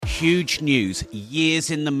huge news,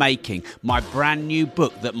 years in the making, my brand new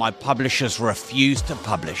book that my publishers refuse to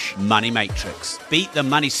publish, Money Matrix. Beat the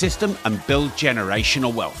money system and build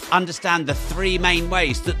generational wealth. Understand the three main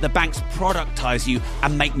ways that the banks productize you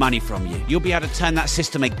and make money from you. You'll be able to turn that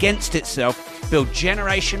system against itself, build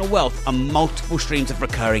generational wealth and multiple streams of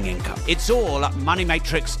recurring income. It's all at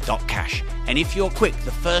moneymatrix.cash. And if you're quick,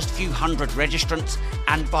 the first few hundred registrants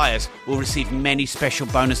and buyers will receive many special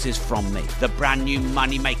bonuses from me. The brand new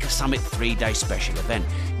Moneymaker Summit 3-day special event.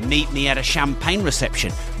 Meet me at a champagne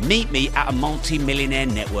reception. Meet me at a multi-millionaire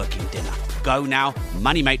networking dinner. Go now,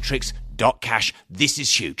 moneymatrix.cash. This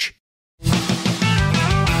is huge.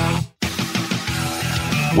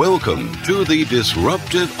 Welcome to the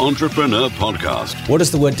Disruptive Entrepreneur Podcast. What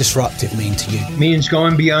does the word disruptive mean to you? It means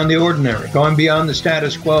going beyond the ordinary, going beyond the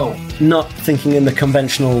status quo. Not thinking in the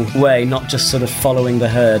conventional way, not just sort of following the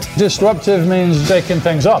herd. Disruptive means shaking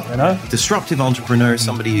things up, you know? Disruptive entrepreneur is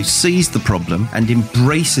somebody who sees the problem and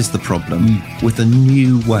embraces the problem with a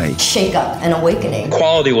new way. Shake up and awakening.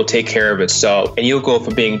 Quality will take care of itself, and you'll go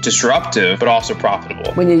from being disruptive but also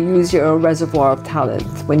profitable. When you use your reservoir of talent,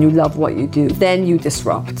 when you love what you do, then you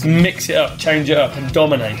disrupt. Mix it up, change it up, and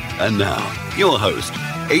dominate. And now, your host,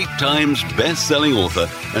 8 times best-selling author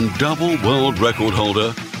and double world record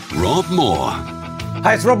holder, Rob Moore.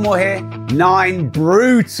 Hi, it's Rob Moore here. 9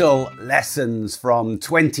 brutal lessons from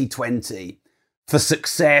 2020 for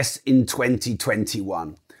success in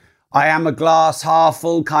 2021. I am a glass half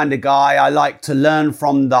full kind of guy. I like to learn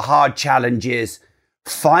from the hard challenges,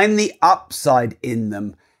 find the upside in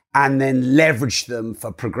them, and then leverage them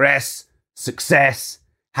for progress, success,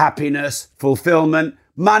 happiness, fulfillment,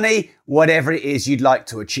 money, whatever it is you'd like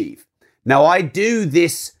to achieve. Now, I do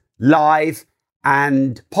this live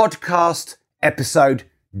and podcast episode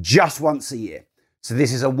just once a year. So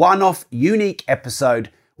this is a one-off, unique episode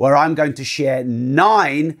where I'm going to share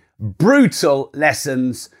 9 brutal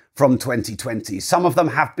lessons from 2020. Some of them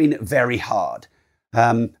have been very hard,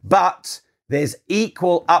 but there's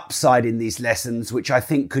equal upside in these lessons, which I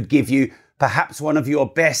think could give you perhaps one of your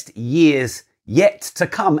best years yet to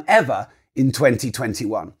come ever in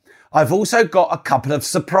 2021. I've also got a couple of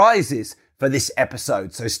surprises for this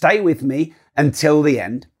episode, so stay with me until the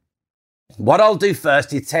end. What I'll do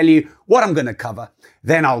first is tell you what I'm going to cover,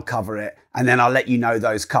 then I'll cover it, and then I'll let you know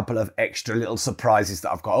those couple of extra little surprises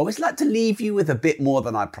that I've got. I always like to leave you with a bit more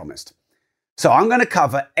than I promised. So I'm going to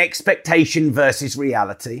cover expectation versus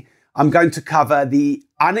reality. I'm going to cover the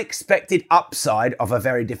unexpected upside of a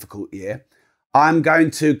very difficult year. I'm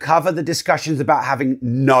going to cover the discussions about having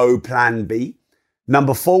no plan B.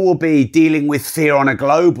 Number 4 will be dealing with fear on a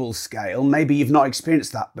global scale. Maybe you've not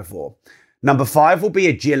experienced that before. Number 5 will be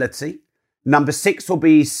agility. Number 6 will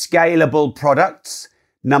be scalable products.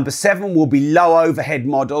 Number 7 will be low overhead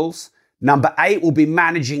models. Number 8 will be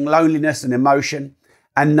managing loneliness and emotion.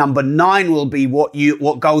 And number 9 will be what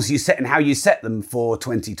goals you set and how you set them for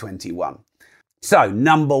 2021. So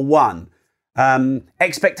number 1.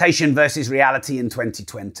 Expectation versus reality in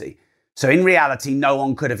 2020. So in reality, no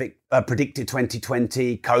one could have predicted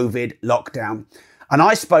 2020, COVID, lockdown. And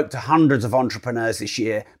I spoke to hundreds of entrepreneurs this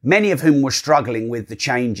year, many of whom were struggling with the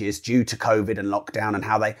changes due to COVID and lockdown and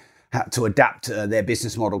how they had to adapt their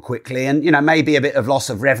business model quickly. And, maybe a bit of loss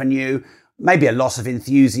of revenue, maybe a loss of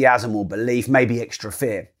enthusiasm or belief, maybe extra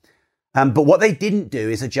fear. But what they didn't do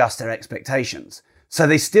is adjust their expectations. So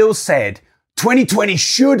they still said, 2020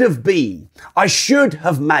 should have been, I should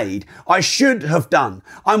have made, I should have done.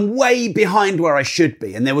 I'm way behind where I should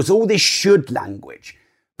be. And there was all this should language.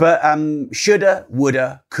 But shoulda,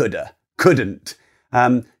 woulda, coulda, couldn't.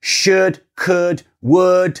 Should, could,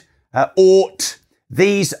 would, ought.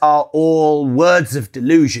 These are all words of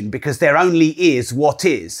delusion because there only is what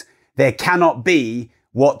is. There cannot be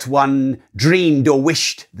what one dreamed or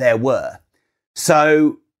wished there were.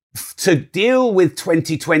 So to deal with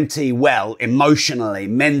 2020 well, emotionally,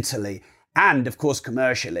 mentally, and of course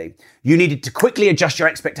commercially, you needed to quickly adjust your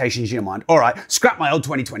expectations in your mind. All right, scrap my old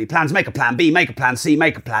 2020 plans, make a plan B, make a plan C,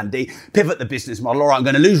 make a plan D, pivot the business model. All right, I'm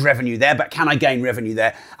going to lose revenue there, but can I gain revenue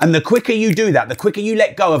there? And the quicker you do that, the quicker you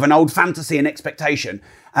let go of an old fantasy and expectation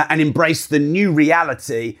and embrace the new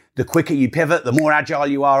reality, the quicker you pivot, the more agile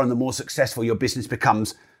you are and the more successful your business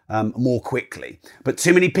becomes more quickly. But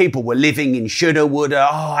too many people were living in shoulda, woulda.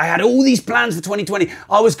 Oh, I had all these plans for 2020.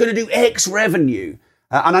 I was going to do X revenue.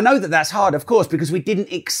 And I know that that's hard, of course, because we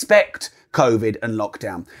didn't expect COVID and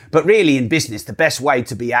lockdown. But really in business, the best way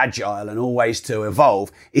to be agile and always to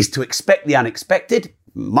evolve is to expect the unexpected,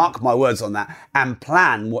 mark my words on that, and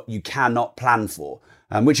plan what you cannot plan for.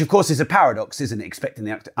 which of course is a paradox, isn't it? Expecting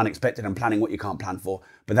the unexpected and planning what you can't plan for,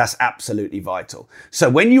 but that's absolutely vital. So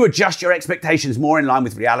when you adjust your expectations more in line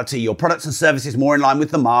with reality, your products and services more in line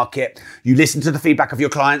with the market, you listen to the feedback of your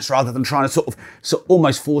clients rather than trying to sort of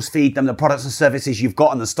almost force feed them the products and services you've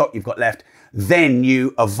got and the stock you've got left, then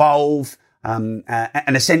you evolve and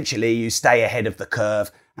essentially you stay ahead of the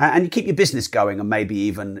curve and you keep your business going and maybe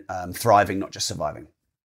even thriving, not just surviving.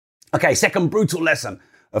 Okay, second brutal lesson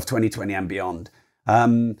of 2020 and beyond.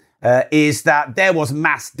 Is that there was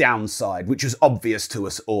mass downside, which was obvious to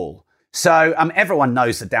us all. So everyone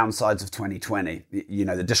knows the downsides of 2020,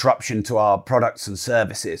 the disruption to our products and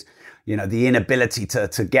services, the inability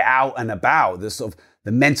to get out and about,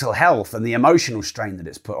 the mental health and the emotional strain that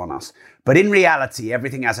it's put on us. But in reality,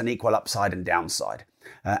 everything has an equal upside and downside.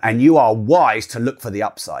 And you are wise to look for the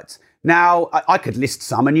upsides. Now, I could list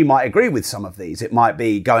some and you might agree with some of these. It might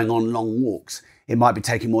be going on long walks. It might be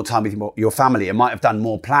taking more time with your family. It might have done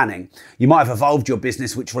more planning. You might have evolved your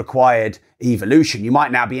business, which required evolution. You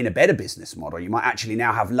might now be in a better business model. You might actually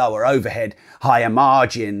now have lower overhead, higher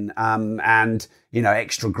margin, and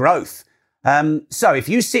extra growth. So if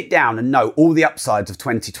you sit down and know all the upsides of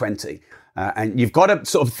 2020, and you've got to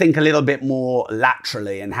sort of think a little bit more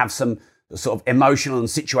laterally and have some sort of emotional and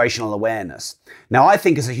situational awareness. Now, I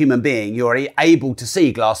think as a human being, you're able to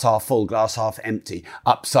see glass half full, glass half empty,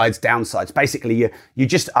 upsides, downsides. Basically, you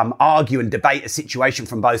just argue and debate a situation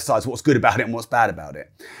from both sides, what's good about it and what's bad about it.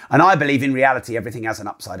 And I believe in reality, everything has an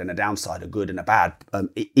upside and a downside, a good and a bad,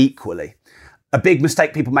 equally. A big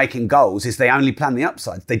mistake people make in goals is they only plan the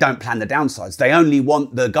upsides. They don't plan the downsides. They only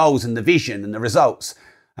want the goals and the vision and the results.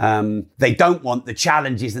 They don't want the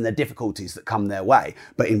challenges and the difficulties that come their way.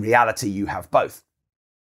 But in reality, you have both.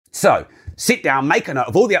 So sit down, make a note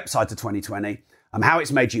of all the upsides of 2020, how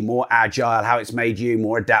it's made you more agile, how it's made you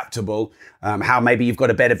more adaptable, how maybe you've got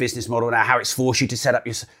a better business model now, how it's forced you to set up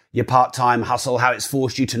your part-time hustle, how it's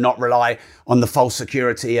forced you to not rely on the false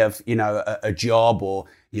security of, a job or,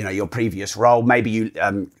 your previous role. Maybe you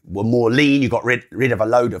were more lean, you got rid of a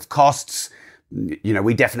load of costs.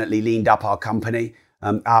 We definitely leaned up our company.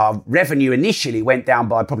 Our revenue initially went down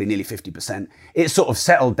by probably nearly 50%. It sort of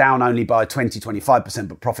settled down only by 20-25%,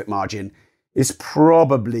 but profit margin is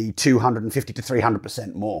probably 250 to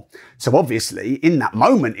 300% more. So obviously, in that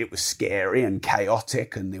moment, it was scary and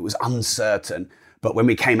chaotic and it was uncertain. But when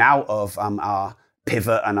we came out of our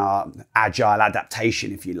pivot and our agile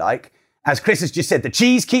adaptation, if you like, as Chris has just said, the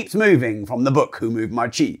cheese keeps moving from the book, Who Moved My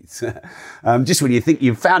Cheese? Just when you think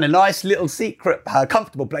you've found a nice little secret,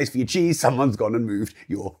 comfortable place for your cheese, someone's gone and moved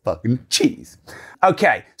your fucking cheese.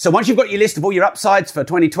 Okay, so once you've got your list of all your upsides for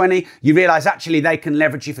 2020, you realize actually they can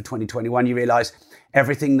leverage you for 2021. You realize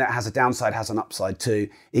everything that has a downside has an upside too.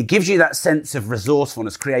 It gives you that sense of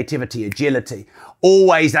resourcefulness, creativity, agility,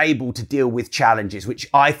 always able to deal with challenges, which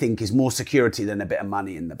I think is more security than a bit of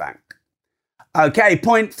money in the bank. Okay,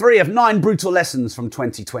 point 3 of 9 brutal lessons from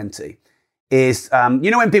 2020 is,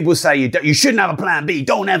 when people say you shouldn't have a plan B,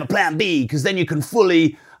 don't have a plan B, because then you can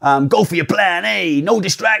fully go for your plan A, no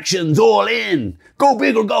distractions, all in, go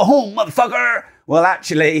big or go home, motherfucker. Well,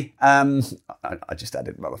 actually, I just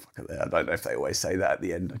added motherfucker there. I don't know if they always say that at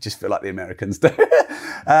the end. I just feel like the Americans do.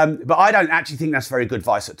 But I don't actually think that's very good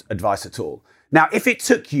advice at all. Now, if it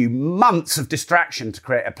took you months of distraction to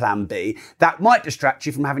create a plan B, that might distract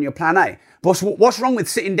you from having your plan A. But what's wrong with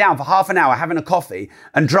sitting down for half an hour, having a coffee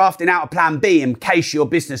and drafting out a plan B in case your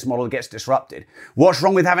business model gets disrupted? What's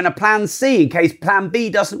wrong with having a plan C in case plan B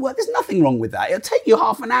doesn't work? There's nothing wrong with that. It'll take you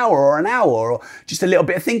half an hour or just a little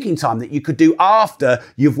bit of thinking time that you could do after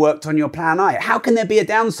you've worked on your plan A. How can there be a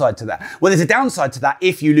downside to that? Well, there's a downside to that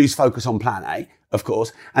if you lose focus on plan A, of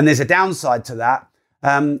course. And there's a downside to that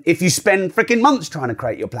if you spend freaking months trying to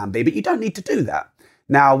create your plan B, but you don't need to do that.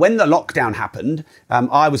 Now, when the lockdown happened,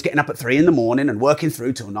 I was getting up at 3 a.m. and working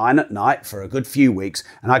through till 9 p.m. for a good few weeks.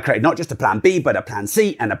 And I created not just a plan B, but a plan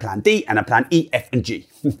C and a plan D and a plan E, F, and G.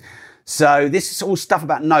 So this is all stuff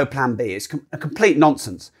about no plan B. It's a complete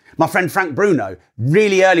nonsense. My friend Frank Bruno,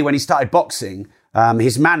 really early when he started boxing,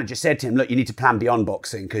 his manager said to him, look, you need to plan beyond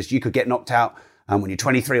boxing because you could get knocked out when you're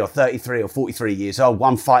 23 or 33 or 43 years old,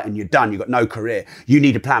 one fight and you're done. You've got no career. You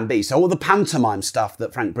need a plan B. So all the pantomime stuff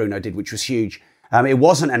that Frank Bruno did, which was huge, it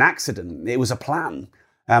wasn't an accident. It was a plan.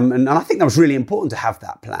 And I think that was really important to have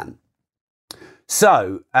that plan.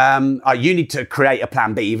 So you need to create a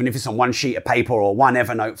plan B, even if it's on one sheet of paper or one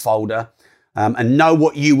Evernote folder, and know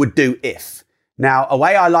what you would do if. Now, a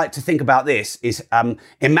way I like to think about this is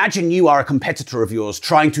imagine you are a competitor of yours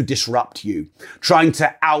trying to disrupt you, trying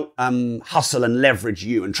to out hustle and leverage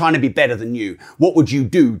you and trying to be better than you. What would you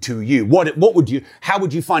do to you? How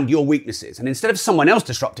would you find your weaknesses? And instead of someone else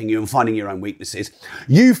disrupting you and finding your own weaknesses,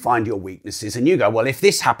 you find your weaknesses and you go, well, if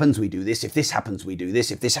this happens, we do this. If this happens, we do this.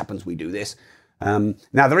 If this happens, we do this.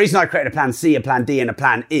 Now, the reason I created a plan C, a plan D and a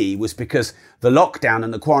plan E was because the lockdown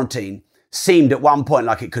and the quarantine seemed at one point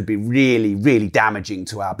like it could be really, really damaging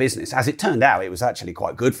to our business. As it turned out, it was actually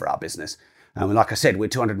quite good for our business. And like I said, we're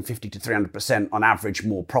 250 to 300% on average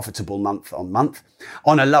more profitable month on month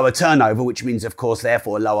on a lower turnover, which means, of course,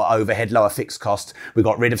 therefore, lower overhead, lower fixed costs. We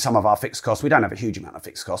got rid of some of our fixed costs. We don't have a huge amount of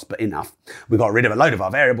fixed costs, but enough. We got rid of a load of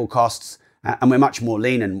our variable costs. And we're much more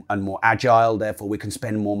lean and more agile. Therefore, we can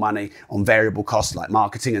spend more money on variable costs like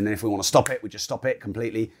marketing. And then if we want to stop it, we just stop it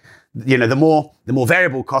completely. You know, the more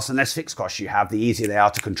variable costs and less fixed costs you have, the easier they are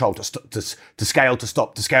to control, to scale, to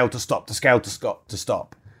stop, to scale, to stop, to scale, to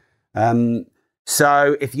stop.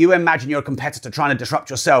 So if you imagine you're a competitor trying to disrupt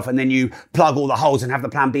yourself and then you plug all the holes and have the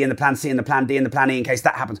plan B and the plan C and the plan D and the plan E in case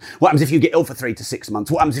that happens, what happens if you get ill for 3 to 6 months?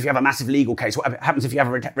 What happens if you have a massive legal case? What happens if you have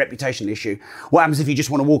a reputation issue? What happens if you just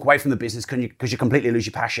want to walk away from the business because you completely lose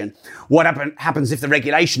your passion? What happens if the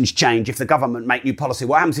regulations change, if the government make new policy?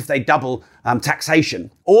 What happens if they double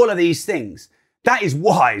taxation? All of these things. That is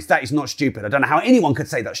wise. That is not stupid. I don't know how anyone could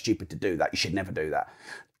say that's stupid to do that. You should never do that.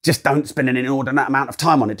 Just don't spend an inordinate amount of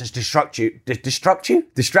time on it to distract you and distract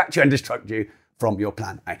you from your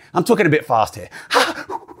plan A. I'm talking a bit fast here.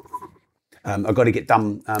 I've got to get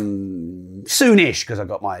done soonish because I've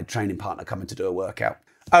got my training partner coming to do a workout.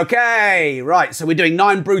 Okay, right. So we're doing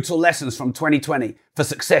 9 brutal lessons from 2020 for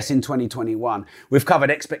success in 2021. We've covered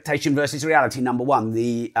expectation versus reality, number 1.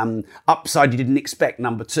 The upside you didn't expect,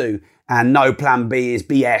 number 2. And no plan B is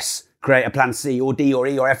BS. Create a plan C or D or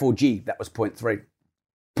E or F or G. That was point 3.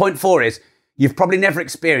 Point 4 is you've probably never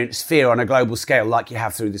experienced fear on a global scale like you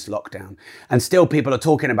have through this lockdown. And still people are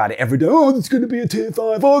talking about it every day. Oh, there's going to be a tier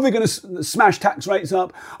 5. Oh, they're going to smash tax rates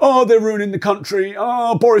up. Oh, they're ruining the country.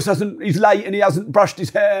 Oh, he's late and he hasn't brushed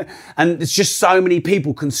his hair. And there's just so many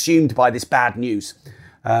people consumed by this bad news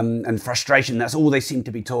and frustration. That's all they seem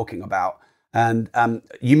to be talking about. And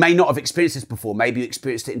you may not have experienced this before. Maybe you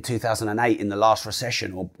experienced it in 2008 in the last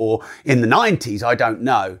recession or in the 90s. I don't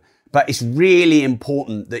know. But it's really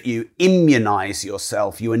important that you immunize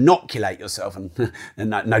yourself, you inoculate yourself, and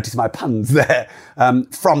notice my puns there,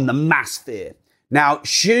 from the mass fear. Now,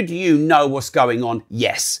 should you know what's going on?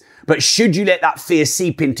 Yes. But should you let that fear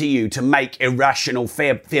seep into you to make irrational,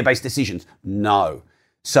 fear-based decisions? No.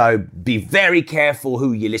 So be very careful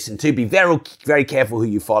who you listen to. Be very, very careful who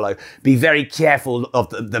you follow. Be very careful of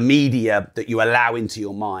the media that you allow into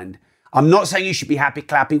your mind. I'm not saying you should be happy,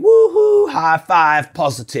 clappy, woohoo, high five,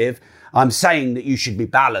 positive. I'm saying that you should be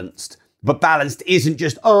balanced. But balanced isn't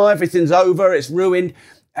just, oh, everything's over, it's ruined.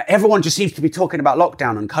 Everyone just seems to be talking about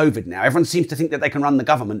lockdown and COVID now. Everyone seems to think that they can run the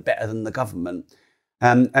government better than the government.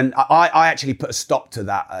 And I actually put a stop to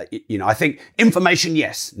that. I think information,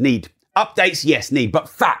 yes, need. Updates, yes, need. But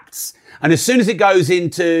facts. And as soon as it goes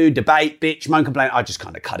into debate, bitch, moan, complain, I just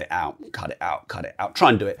kind of cut it out. Try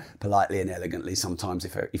and do it politely and elegantly sometimes.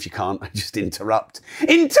 If you can't, I just interrupt.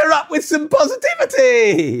 Interrupt with some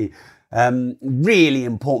positivity. Really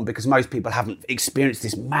important because most people haven't experienced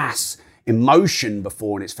this mass emotion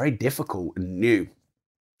before and it's very difficult and new.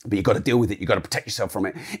 But you've got to deal with it. You've got to protect yourself from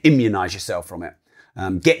it. Immunize yourself from it.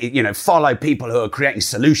 Follow people who are creating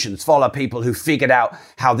solutions. Follow people who figured out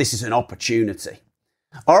how this is an opportunity.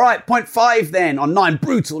 All right, point 5 then on 9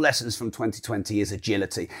 brutal lessons from 2020 is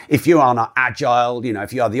agility. If you are not agile,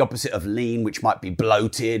 if you are the opposite of lean, which might be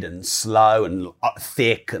bloated and slow and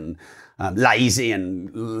thick and lazy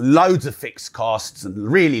and loads of fixed costs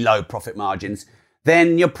and really low profit margins,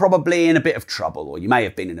 then you're probably in a bit of trouble, or you may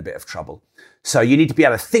have been in a bit of trouble. So you need to be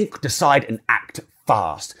able to think, decide and act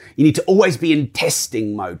fast. You need to always be in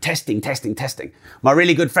testing mode. Testing. My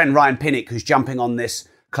really good friend Ryan Pinnock, who's jumping on this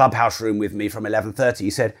Clubhouse room with me from 11:30, he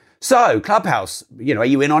said, so Clubhouse, are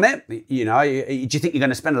you in on it? Do you think you're going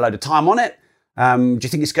to spend a load of time on it? Do you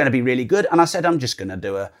think it's going to be really good? And I said, I'm just going to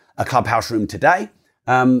do a Clubhouse room today.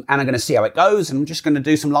 And I'm going to see how it goes. And I'm just going to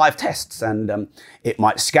do some live tests. And it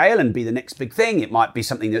might scale and be the next big thing. It might be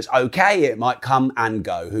something that's okay. It might come and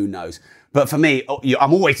go. Who knows? But for me,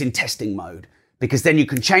 I'm always in testing mode because then you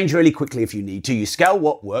can change really quickly if you need to. You scale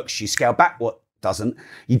what works. You scale back what doesn't.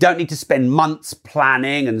 You don't need to spend months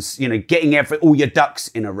planning and, getting all your ducks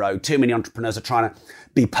in a row. Too many entrepreneurs are trying to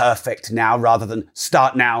be perfect now rather than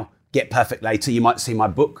start now, get perfect later. You might see my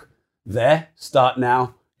book there. Start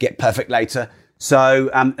now, get perfect later. So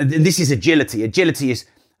this is agility. Agility is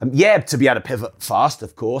To be able to pivot fast,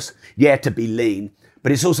 of course. To be lean.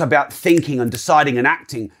 But it's also about thinking and deciding and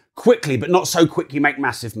acting quickly, but not so quick you make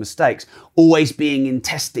massive mistakes. Always being in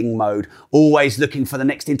testing mode, always looking for the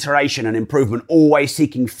next iteration and improvement, always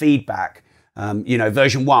seeking feedback.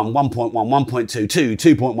 Version 1, 1.1, 1.2,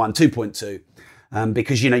 2, 2.1, 2.2.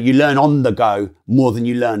 Because, you learn on the go more than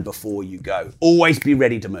you learn before you go. Always be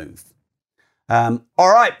ready to move. All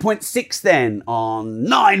right, point 6 then on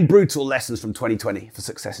 9 brutal lessons from 2020 for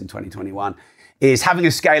success in 2021 is having a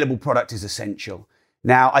scalable product is essential.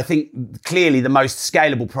 Now, I think clearly the most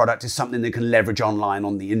scalable product is something that can leverage online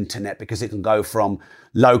on the internet because it can go from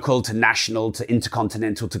local to national to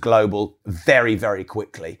intercontinental to global very, very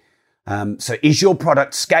quickly. So is your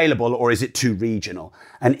product scalable or is it too regional?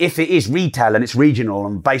 And if it is retail and it's regional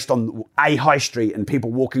and based on a high street and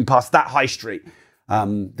people walking past that high street,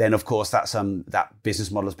 then of course that business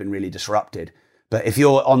model has been really disrupted. But if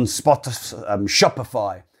you're on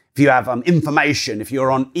Shopify, if you have information, if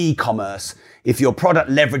you're on e-commerce, if your product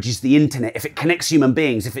leverages the internet, if it connects human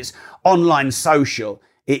beings, if it's online social,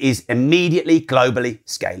 it is immediately globally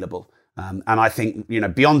scalable. And I think,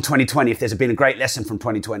 beyond 2020, if there's been a great lesson from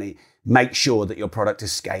 2020, make sure that your product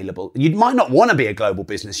is scalable. You might not want to be a global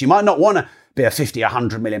business. You might not want to be a 50,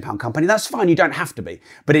 100 million pound company. That's fine. You don't have to be.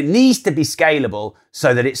 But it needs to be scalable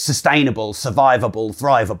so that it's sustainable, survivable,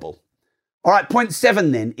 thrivable. All right, point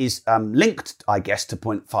 7 then is linked, I guess, to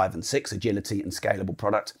point 5 and 6, agility and scalable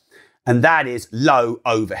product. And that is low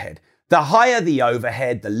overhead. The higher the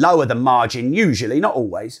overhead, the lower the margin, usually, not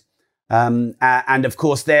always. And of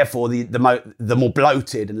course, therefore, the more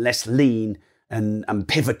bloated and less lean and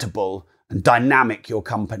pivotable and dynamic your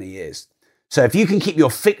company is. So if you can keep your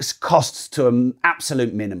fixed costs to an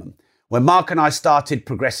absolute minimum. When Mark and I started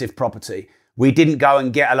Progressive Property, we didn't go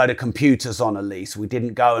and get a load of computers on a lease. We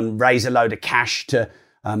didn't go and raise a load of cash to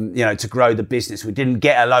grow the business. We didn't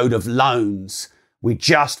get a load of loans. We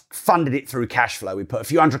just funded it through cash flow. We put a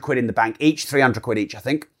few £100 in the bank each, 300 quid each, I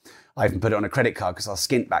think. I even put it on a credit card because I was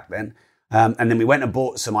skint back then. And then we went and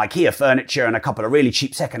bought some IKEA furniture and a couple of really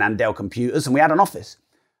cheap second-hand Dell computers, and we had an office.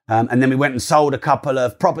 And then we went and sold a couple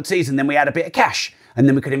of properties, and then we had a bit of cash. And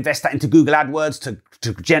then we could invest that into Google AdWords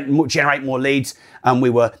to generate more leads. And we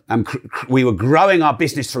were growing our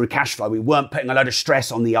business through cash flow. We weren't putting a load of stress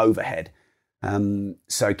on the overhead.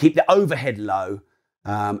 So keep the overhead low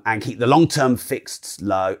and keep the long-term fixed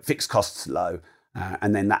costs low.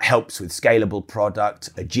 And then that helps with scalable product,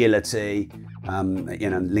 agility,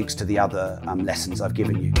 links to the other lessons I've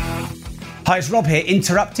given you. Hi, it's Rob here,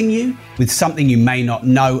 interrupting you with something you may not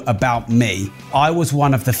know about me. I was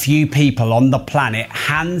one of the few people on the planet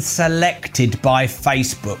hand-selected by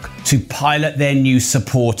Facebook to pilot their new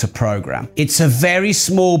supporter program. It's a very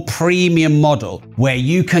small premium model where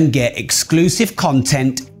you can get exclusive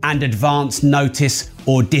content and advance notice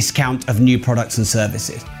or discount of new products and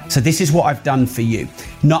services. So this is what I've done for you.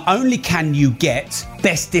 Not only can you get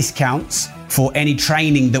best discounts for any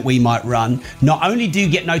training that we might run, not only do you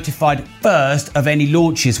get notified first of any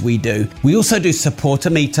launches we do, we also do supporter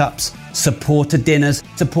meetups, supporter dinners,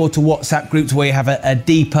 supporter WhatsApp groups where you have a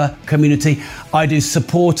deeper community. I do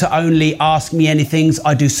supporter only Ask Me Anythings.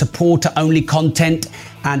 I do supporter only content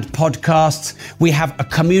and podcasts. We have a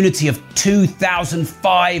community of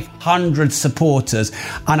 2,500 supporters,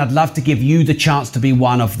 and I'd love to give you the chance to be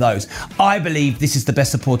one of those. I believe this is the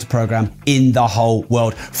best supporter program in the whole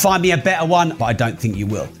world. Find me a better one, but I don't think you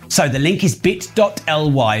will. So the link is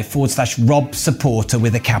bit.ly/Rob Supporter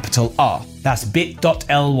with a capital R. That's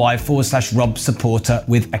bit.ly/Rob Supporter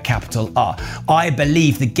with a capital R. I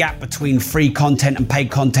believe the gap between free content and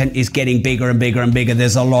paid content is getting bigger and bigger and bigger.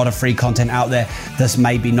 There's a lot of free content out there that's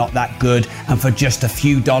maybe not that good. And for just a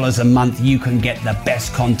few dollars a month, you can get the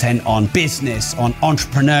best content on business, on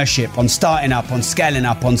entrepreneurship, on starting up, on scaling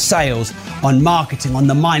up, on sales, on marketing, on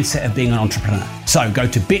the mindset of being an entrepreneur. So go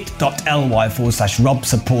to bit.ly/Rob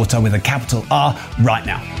Supporter with a capital R right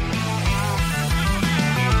now.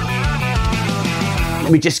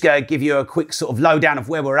 Let me just give you a quick sort of lowdown of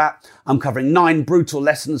where we're at. I'm covering 9 brutal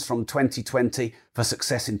lessons from 2020 for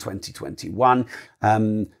success in 2021.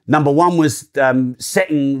 Number 1 was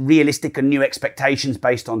setting realistic and new expectations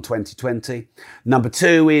based on 2020. Number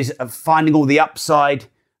 2 is finding all the upside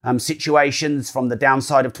situations from the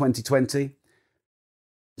downside of 2020.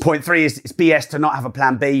 Point 3 is it's BS to not have a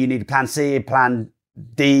plan B. You need a plan C, a plan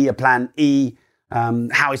D, a plan E.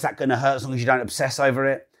 How is that going to hurt as long as you don't obsess over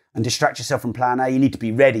it and distract yourself from plan A? You need to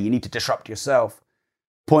be ready. You need to disrupt yourself.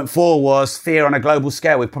 Point 4 was fear on a global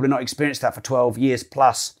scale. We've probably not experienced that for 12 years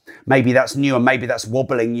plus. Maybe that's new and maybe that's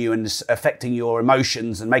wobbling you and affecting your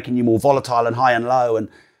emotions and making you more volatile and high and low. And,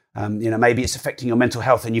 maybe it's affecting your mental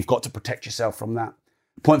health and you've got to protect yourself from that.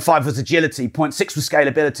 Point 5 was agility. Point 6 was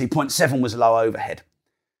scalability. Point 7 was low overhead.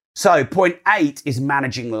 So point 8 is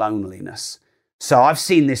managing loneliness. So I've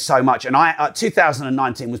seen this so much, and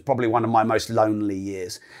 2019 was probably one of my most lonely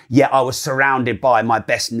years. Yet I was surrounded by my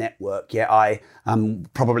best network. Yet I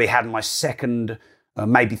probably had my second,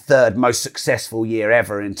 maybe third most successful year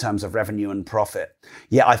ever in terms of revenue and profit.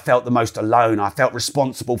 Yet I felt the most alone. I felt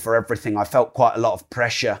responsible for everything. I felt quite a lot of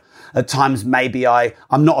pressure. At times, maybe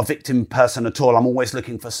I'm not a victim person at all. I'm always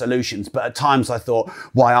looking for solutions. But at times I thought,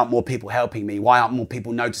 why aren't more people helping me? Why aren't more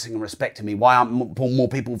people noticing and respecting me? Why aren't more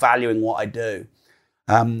people valuing what I do?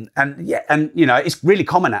 And it's really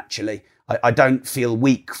common, actually. I don't feel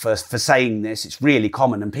weak for saying this. It's really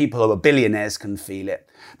common, and people who are billionaires can feel it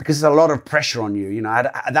because there's a lot of pressure on you. You know,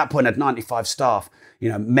 at that point, I had 95 staff. You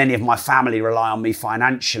know, many of my family rely on me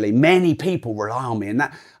financially. Many people rely on me, and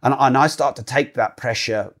I start to take that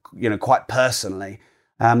pressure, you know, quite personally.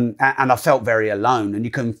 And I felt very alone. And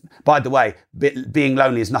you can, by the way, being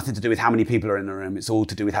lonely has nothing to do with how many people are in the room. It's all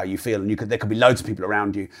to do with how you feel. And there could be loads of people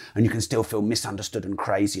around you, and you can still feel misunderstood and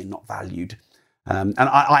crazy and not valued. And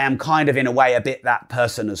I am kind of, in a way, a bit that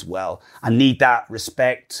person as well. I need that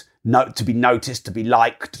respect, to be noticed, to be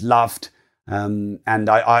liked, loved. And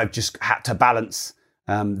I've just had to balance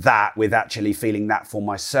that with actually feeling that for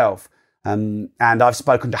myself. And I've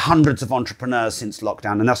spoken to hundreds of entrepreneurs since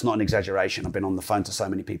lockdown, and that's not an exaggeration. I've been on the phone to so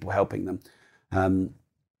many people helping them,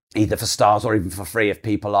 either for stars or even for free if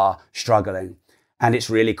people are struggling. And it's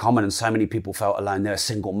really common, and so many people felt alone. There are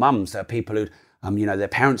single mums. There are people who, their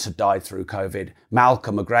parents had died through COVID.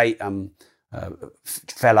 Malcolm, a great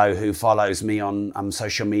fellow who follows me on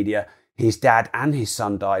social media, his dad and his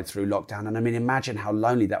son died through lockdown. And I mean, imagine how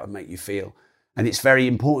lonely that would make you feel. And it's very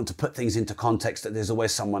important to put things into context that there's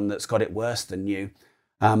always someone that's got it worse than you.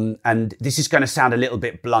 And this is going to sound a little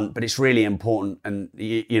bit blunt, but it's really important. And,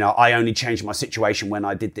 I only changed my situation when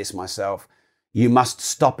I did this myself. You must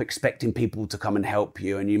stop expecting people to come and help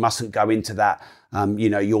you. And you mustn't go into that,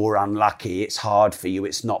 you're unlucky, it's hard for you,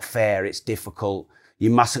 it's not fair, it's difficult.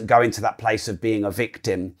 You mustn't go into that place of being a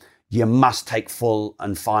victim. You must take full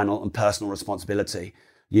and final and personal responsibility.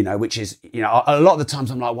 Which is, a lot of the times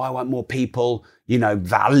I'm like, why won't more people,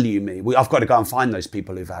 value me? I've got to go and find those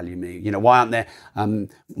people who value me. Why aren't there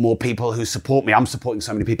more people who support me? I'm supporting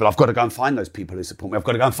so many people. I've got to go and find those people who support me. I've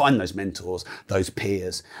got to go and find those mentors, those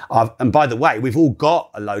peers. And by the way, we've all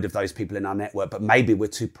got a load of those people in our network, but maybe we're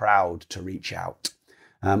too proud to reach out.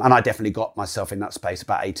 And I definitely got myself in that space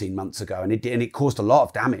about 18 months ago, and it caused a lot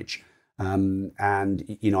of damage. And,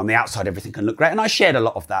 on the outside, everything can look great. And I shared a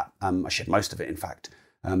lot of that. I shared most of it, in fact.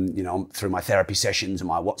 Through my therapy sessions and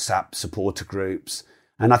my WhatsApp supporter groups.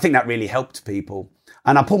 And I think that really helped people.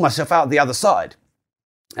 And I pulled myself out the other side.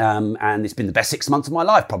 And it's been the best 6 months of my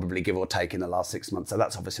life, probably, give or take, in the last 6 months. So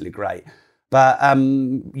that's obviously great. But,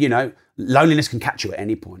 loneliness can catch you at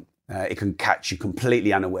any point. It can catch you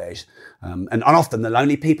completely unawares. And often the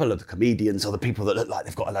lonely people are the comedians or the people that look like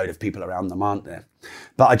they've got a load of people around them, aren't there?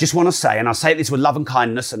 But I just want to say, and I say this with love and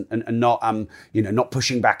kindness and not, not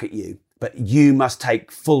pushing back at you, but you must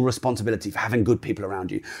take full responsibility for having good people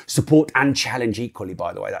around you. Support and challenge equally,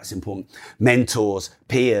 by the way, that's important. Mentors,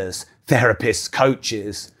 peers, therapists,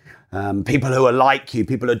 coaches, people who are like you,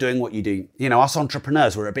 people who are doing what you do. Us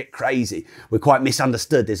entrepreneurs, we're a bit crazy. We're quite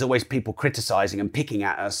misunderstood. There's always people criticizing and picking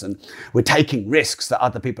at us, and we're taking risks that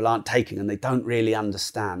other people aren't taking, and they don't really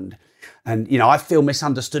understand. And, I feel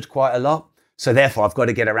misunderstood quite a lot. So therefore, I've got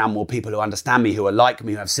to get around more people who understand me, who are like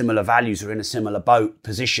me, who have similar values, who are in a similar boat,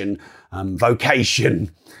 position,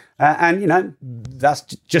 vocation. And that's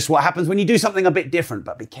just what happens when you do something a bit different,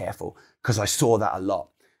 but be careful, because I saw that a lot.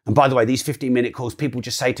 And by the way, these 15-minute calls, people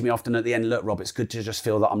just say to me often at the end, look, Rob, it's good to just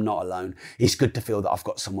feel that I'm not alone. It's good to feel that I've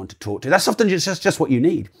got someone to talk to. That's often just what you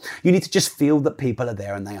need. You need to just feel that people are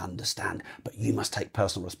there and they understand, but you must take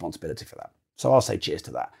personal responsibility for that. So I'll say cheers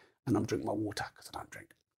to that. And I'm drinking my water because I don't drink.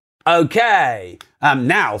 Okay,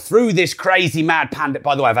 now through this crazy mad pandemic,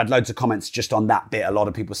 by the way, I've had loads of comments just on that bit. A lot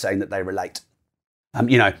of people saying that they relate. I'm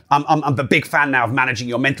a big fan now of managing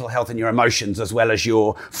your mental health and your emotions as well as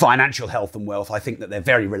your financial health and wealth. I think that they're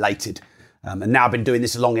very related. And now I've been doing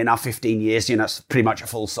this long enough, 15 years, it's pretty much a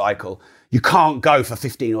full cycle. You can't go for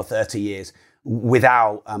 15 or 30 years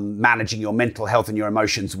without managing your mental health and your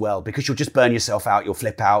emotions well, because you'll just burn yourself out, you'll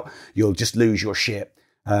flip out, you'll just lose your shit.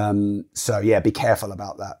 Be careful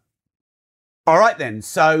about that. All right, then.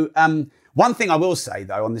 So one thing I will say,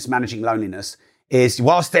 though, on this managing loneliness is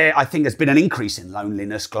whilst I think there's been an increase in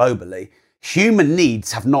loneliness globally, human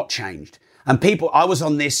needs have not changed. And I was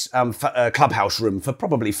on this Clubhouse room for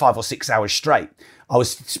probably 5 or 6 hours straight. I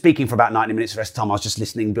was speaking for about 90 minutes. The rest of the time I was just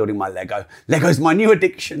listening, building my Lego. Lego's my new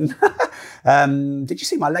addiction. Did you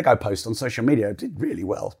see my Lego post on social media? It did really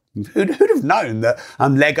well. Who'd have known that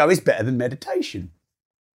Lego is better than meditation?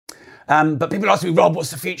 But people ask me, Rob,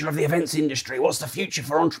 what's the future of the events industry? What's the future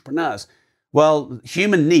for entrepreneurs? Well,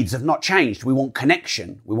 human needs have not changed. We want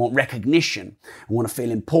connection. We want recognition. We want to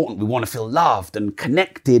feel important. We want to feel loved and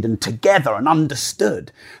connected and together and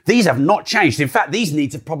understood. These have not changed. In fact, these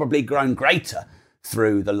needs have probably grown greater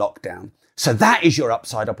through the lockdown. So that is your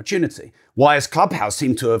upside opportunity. Why has Clubhouse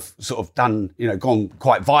seemed to have sort of gone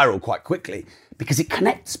quite viral quite quickly? Because it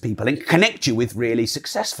connects people and connects you with really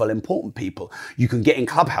successful, important people. You can get in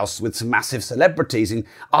Clubhouse with some massive celebrities and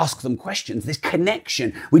ask them questions. This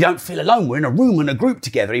connection, we don't feel alone. We're in a room and a group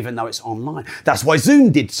together, even though it's online. That's why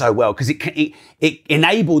Zoom did so well, because it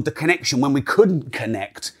enabled the connection when we couldn't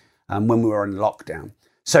connect when we were in lockdown.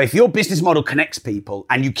 So if your business model connects people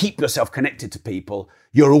and you keep yourself connected to people,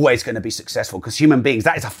 you're always going to be successful, because human beings,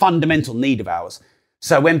 that is a fundamental need of ours.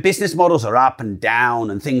 So when business models are up and down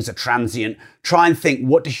and things are transient, try and think,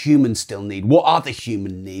 what do humans still need? What are the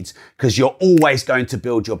human needs? Because you're always going to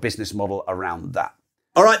build your business model around that.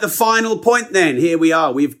 All right, the final point then. Here we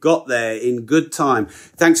are. We've got there in good time.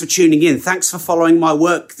 Thanks for tuning in. Thanks for following my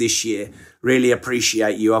work this year. Really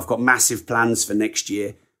appreciate you. I've got massive plans for next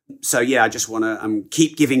year. So yeah, I just want to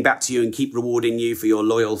keep giving back to you and keep rewarding you for your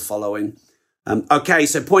loyal following. Okay,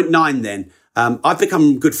 so point 9 then. I've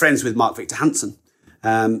become good friends with Mark Victor Hansen.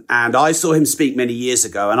 And I saw him speak many years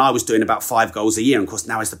ago, and I was doing about 5 goals a year. And of course,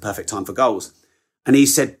 now is the perfect time for goals. And he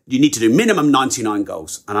said, you need to do minimum 99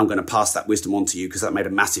 goals. And I'm going to pass that wisdom on to you, because that made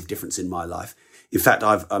a massive difference in my life. In fact,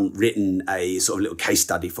 I've written a sort of little case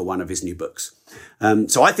study for one of his new books.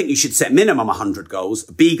 So I think you should set minimum 100 goals.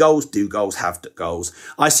 Be goals, do goals, have goals.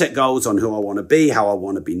 I set goals on who I want to be, how I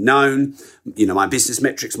want to be known, my business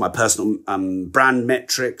metrics, my personal brand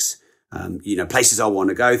metrics, places I want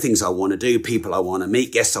to go, things I want to do, people I want to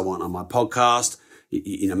meet, guests I want on my podcast,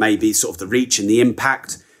 maybe sort of the reach and the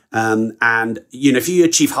impact. If you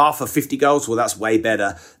achieve half of 50 goals, well, that's way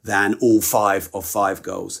better than all 5 of 5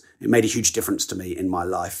 goals. It made a huge difference to me in my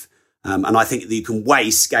life. And I think that you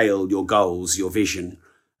can scale your goals, your vision.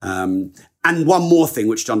 And one more thing,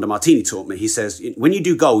 which John DeMartini taught me, he says, when you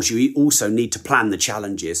do goals, you also need to plan the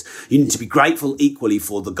challenges. You need to be grateful equally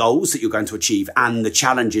for the goals that you're going to achieve and the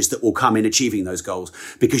challenges that will come in achieving those goals,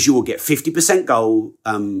 because you will get 50% goal,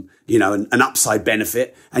 an upside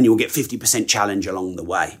benefit, and you will get 50% challenge along the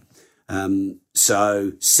way.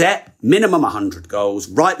 So set minimum 100 goals,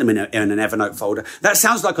 write them in an Evernote folder. That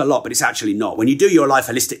sounds like a lot, but it's actually not. When you do your life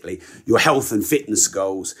holistically, your health and fitness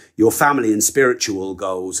goals, your family and spiritual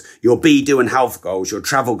goals, your be, do and health goals, your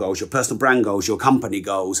travel goals, your personal brand goals, your company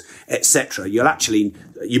goals, etc.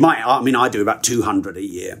 I do about 200 a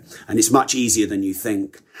year, and it's much easier than you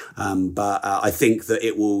think. But I think that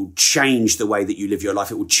it will change the way that you live your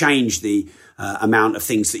life. It will change the amount of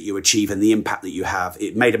things that you achieve and the impact that you have.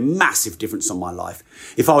 It made a massive difference on my life.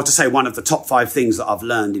 If I were to say one of the top 5 things that I've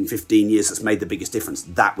learned in 15 years that's made the biggest difference,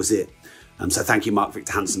 that was it. So thank you, Mark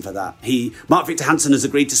Victor Hansen, for that. Mark Victor Hansen has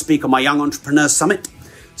agreed to speak on my Young Entrepreneurs Summit.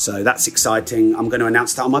 So that's exciting. I'm going to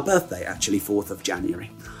announce that on my birthday, actually, 4th of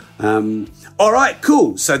January. All right,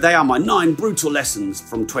 cool. So they are my 9 brutal lessons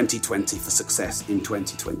from 2020 for success in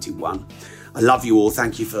 2021. I love you all.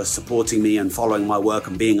 Thank you for supporting me and following my work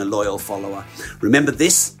and being a loyal follower. Remember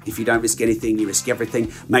this, if you don't risk anything, you risk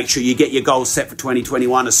everything. Make sure you get your goals set for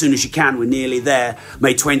 2021 as soon as you can. We're nearly there.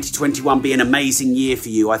 May 2021 be an amazing year for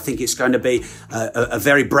you. I think it's going to be a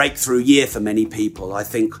very breakthrough year for many people. I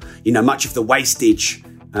think, much of the wastage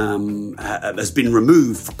has been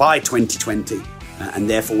removed by 2020. And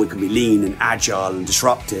therefore we can be lean and agile and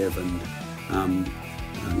disruptive and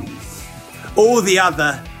all the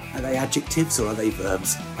other, are they adjectives or are they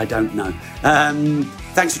verbs? I don't know.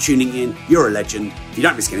 Thanks for tuning in. You're a legend. If you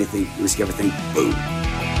don't risk anything, you risk everything. Boom.